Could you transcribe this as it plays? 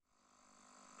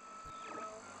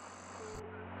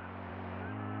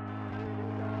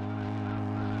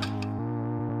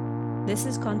This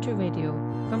is Contour Radio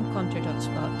from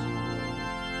Contour.spot.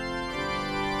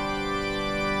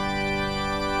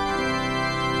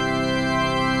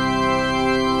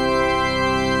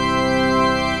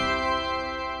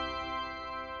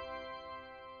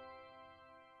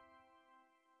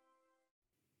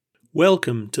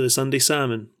 Welcome to the Sunday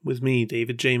Salmon with me,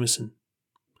 David Jameson.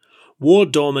 War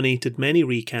dominated many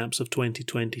recaps of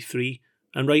 2023,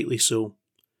 and rightly so.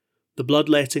 The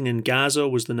bloodletting in Gaza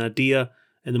was the nadir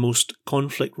in the most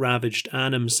conflict-ravaged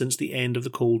annum since the end of the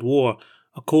Cold War,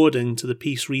 according to the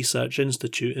Peace Research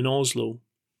Institute in Oslo.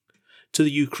 To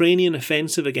the Ukrainian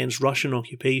offensive against Russian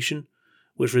occupation,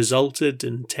 which resulted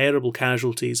in terrible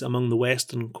casualties among the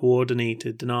Western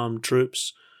coordinated and armed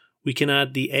troops, we can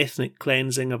add the ethnic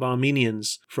cleansing of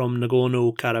Armenians from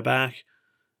Nagorno-Karabakh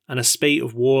and a spate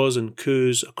of wars and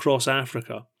coups across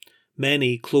Africa,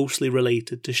 many closely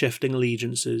related to shifting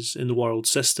allegiances in the world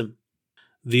system.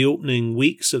 The opening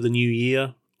weeks of the new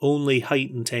year only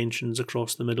heightened tensions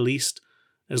across the Middle East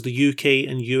as the UK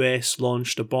and US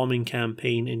launched a bombing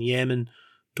campaign in Yemen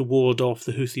to ward off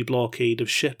the Houthi blockade of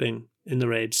shipping in the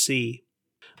Red Sea.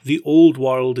 The old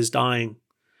world is dying,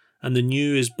 and the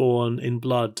new is born in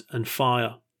blood and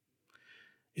fire.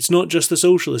 It's not just the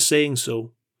socialists saying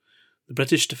so. The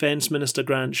British Defence Minister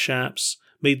Grant Shapps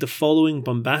made the following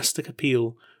bombastic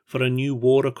appeal for a new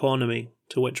war economy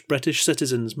to which British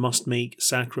citizens must make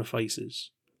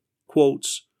sacrifices.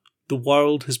 Quotes, "The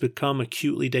world has become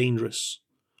acutely dangerous.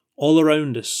 All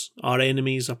around us, our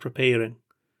enemies are preparing,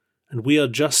 and we are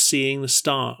just seeing the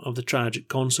start of the tragic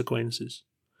consequences.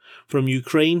 From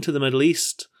Ukraine to the Middle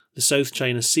East, the South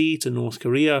China Sea to North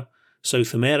Korea,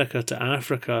 South America to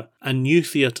Africa, and new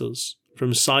theatres,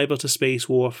 from cyber to space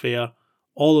warfare,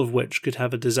 all of which could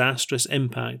have a disastrous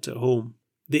impact at home.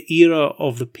 The era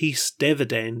of the peace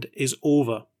dividend is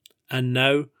over, and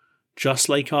now, just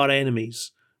like our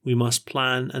enemies, we must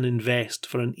plan and invest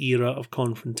for an era of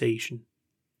confrontation."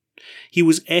 He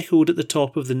was echoed at the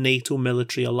top of the NATO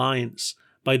military alliance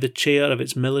by the chair of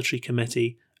its military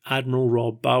committee, Admiral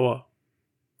Rob Bauer.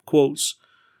 Quotes,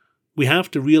 "We have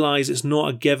to realise it's not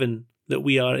a given that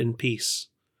we are in peace,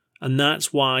 and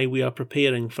that's why we are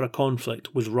preparing for a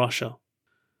conflict with Russia.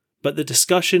 But the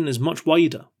discussion is much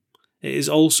wider. It is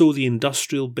also the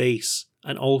industrial base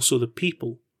and also the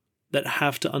people that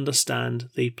have to understand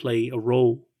they play a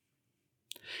role."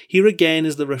 Here again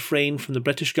is the refrain from the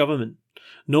British government.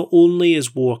 Not only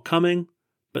is war coming,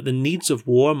 but the needs of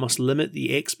war must limit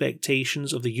the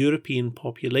expectations of the European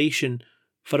population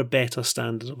for a better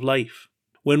standard of life.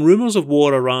 When rumours of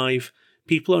war arrive,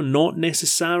 people are not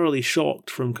necessarily shocked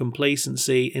from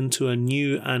complacency into a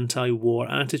new anti-war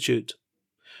attitude.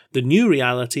 The new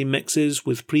reality mixes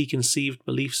with preconceived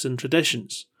beliefs and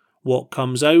traditions. What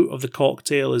comes out of the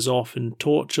cocktail is often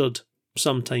tortured,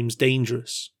 sometimes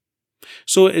dangerous.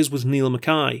 So it is with Neil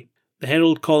Mackay. The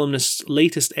Herald columnist's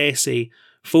latest essay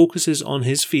focuses on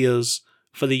his fears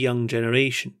for the young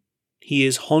generation. He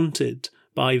is haunted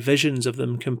by visions of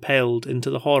them compelled into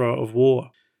the horror of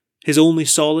war. His only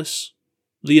solace?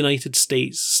 The United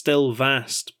States' still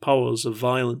vast powers of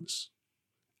violence.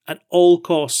 At all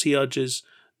costs, he urges,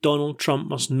 Donald Trump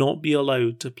must not be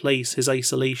allowed to place his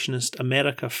isolationist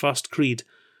America First creed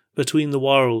between the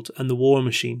world and the war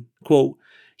machine. Quote,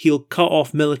 "He'll cut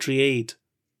off military aid.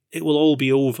 It will all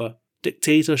be over.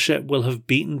 Dictatorship will have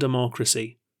beaten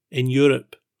democracy. In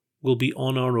Europe, we'll be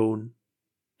on our own."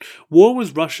 War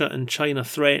with Russia and China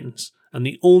threatens, and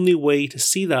the only way to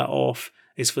see that off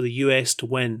is for the US to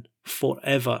win,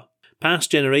 forever.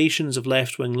 Past generations of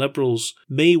left-wing liberals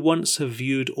may once have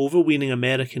viewed overweening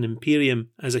American imperium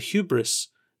as a hubris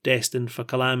destined for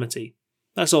calamity.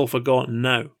 That's all forgotten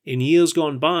now. In years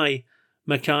gone by,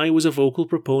 Mackay was a vocal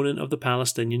proponent of the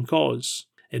Palestinian cause.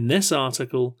 In this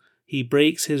article, he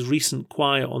breaks his recent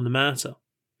quiet on the matter.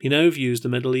 He now views the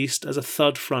Middle East as a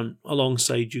third front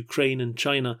alongside Ukraine and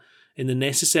China in the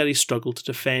necessary struggle to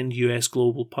defend US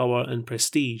global power and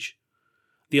prestige.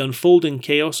 The unfolding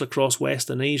chaos across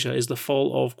Western Asia is the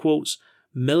fault of, quotes,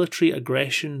 "military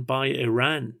aggression by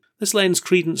Iran." This lends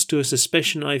credence to a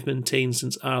suspicion I've maintained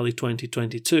since early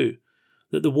 2022,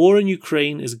 that the war in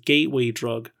Ukraine is a gateway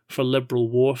drug for liberal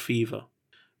war fever.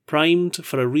 Primed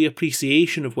for a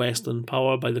reappreciation of Western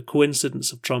power by the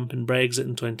coincidence of Trump and Brexit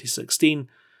in 2016,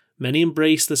 many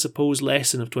embraced the supposed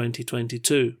lesson of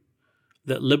 2022,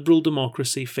 that liberal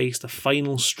democracy faced a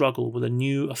final struggle with a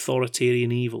new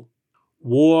authoritarian evil.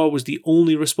 War was the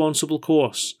only responsible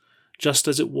course, just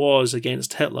as it was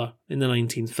against Hitler in the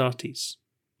 1930s.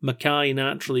 Mackay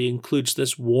naturally includes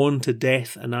this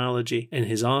worn-to-death analogy in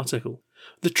his article.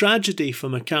 The tragedy for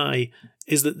Mackay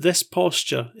is that this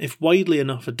posture, if widely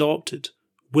enough adopted,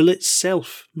 will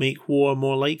itself make war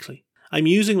more likely. I'm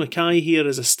using Mackay here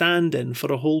as a stand-in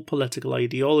for a whole political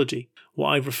ideology, what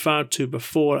I've referred to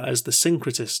before as the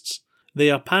syncretists. They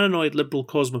are paranoid liberal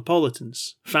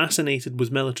cosmopolitans, fascinated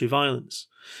with military violence,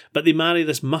 but they marry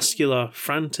this muscular,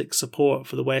 frantic support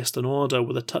for the Western order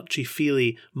with a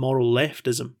touchy-feely moral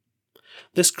leftism.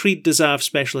 This creed deserves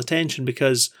special attention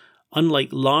because,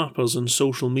 unlike LARPers on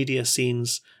social media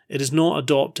scenes, it is not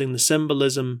adopting the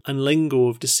symbolism and lingo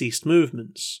of deceased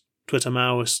movements, Twitter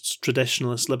Maoists,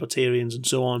 traditionalists, libertarians and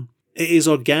so on. It is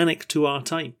organic to our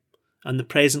time and the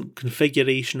present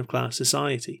configuration of class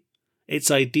society. Its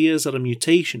ideas are a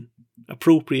mutation,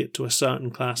 appropriate to a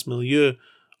certain class milieu,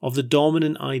 of the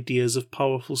dominant ideas of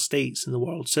powerful states in the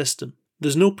world system.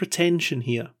 There's no pretension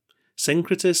here.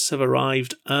 Syncretists have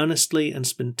arrived earnestly and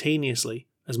spontaneously,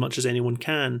 as much as anyone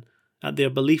can, at their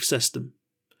belief system.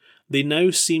 They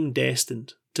now seem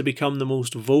destined to become the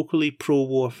most vocally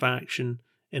pro-war faction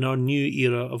in our new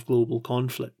era of global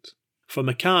conflict. For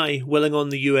Mackay, willing on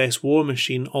the US war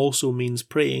machine also means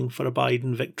praying for a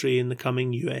Biden victory in the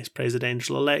coming US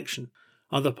presidential election.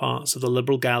 Other parts of the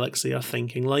liberal galaxy are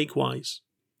thinking likewise.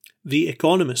 The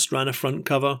Economist ran a front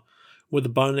cover with a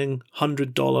burning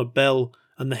 $100 bill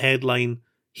and the headline,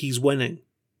 "He's winning,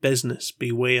 business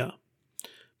beware."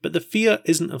 But the fear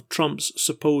isn't of Trump's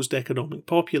supposed economic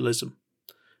populism.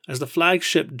 As the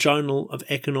flagship journal of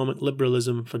economic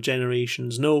liberalism for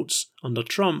generations notes, under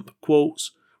Trump,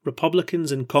 quotes,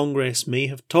 Republicans in Congress may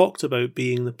have talked about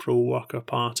being the pro-worker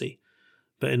party,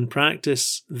 but in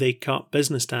practice they cut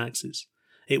business taxes.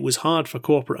 It was hard for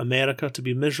corporate America to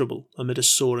be miserable amid a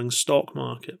soaring stock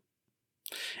market.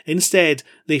 Instead,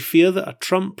 they fear that a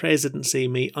Trump presidency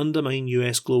may undermine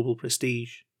US global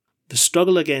prestige. The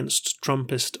struggle against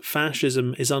Trumpist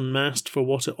fascism is unmasked for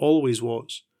what it always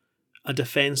was, a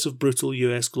defence of brutal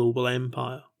US global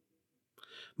empire.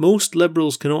 Most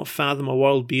liberals cannot fathom a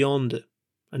world beyond it,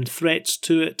 and threats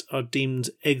to it are deemed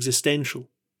existential.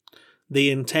 They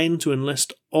intend to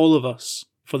enlist all of us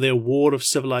for their war of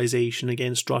civilization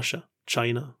against Russia,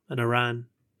 China, and Iran.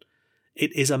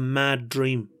 It is a mad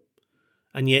dream,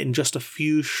 and yet in just a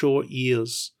few short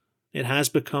years, it has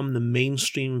become the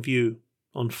mainstream view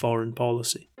on foreign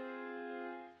policy.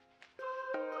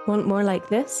 Want more like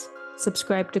this?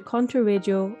 Subscribe to Contour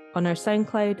Radio on our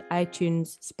SoundCloud,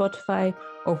 iTunes, Spotify,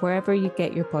 or wherever you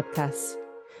get your podcasts.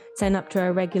 Sign up to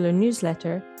our regular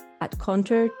newsletter at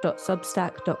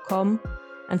contour.substack.com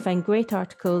and find great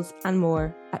articles and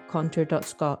more at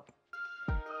contour.scot.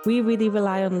 We really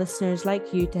rely on listeners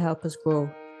like you to help us grow.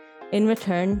 In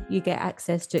return, you get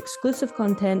access to exclusive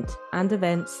content and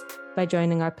events by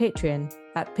joining our Patreon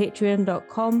at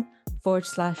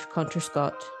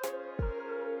patreon.com/ContoursScot.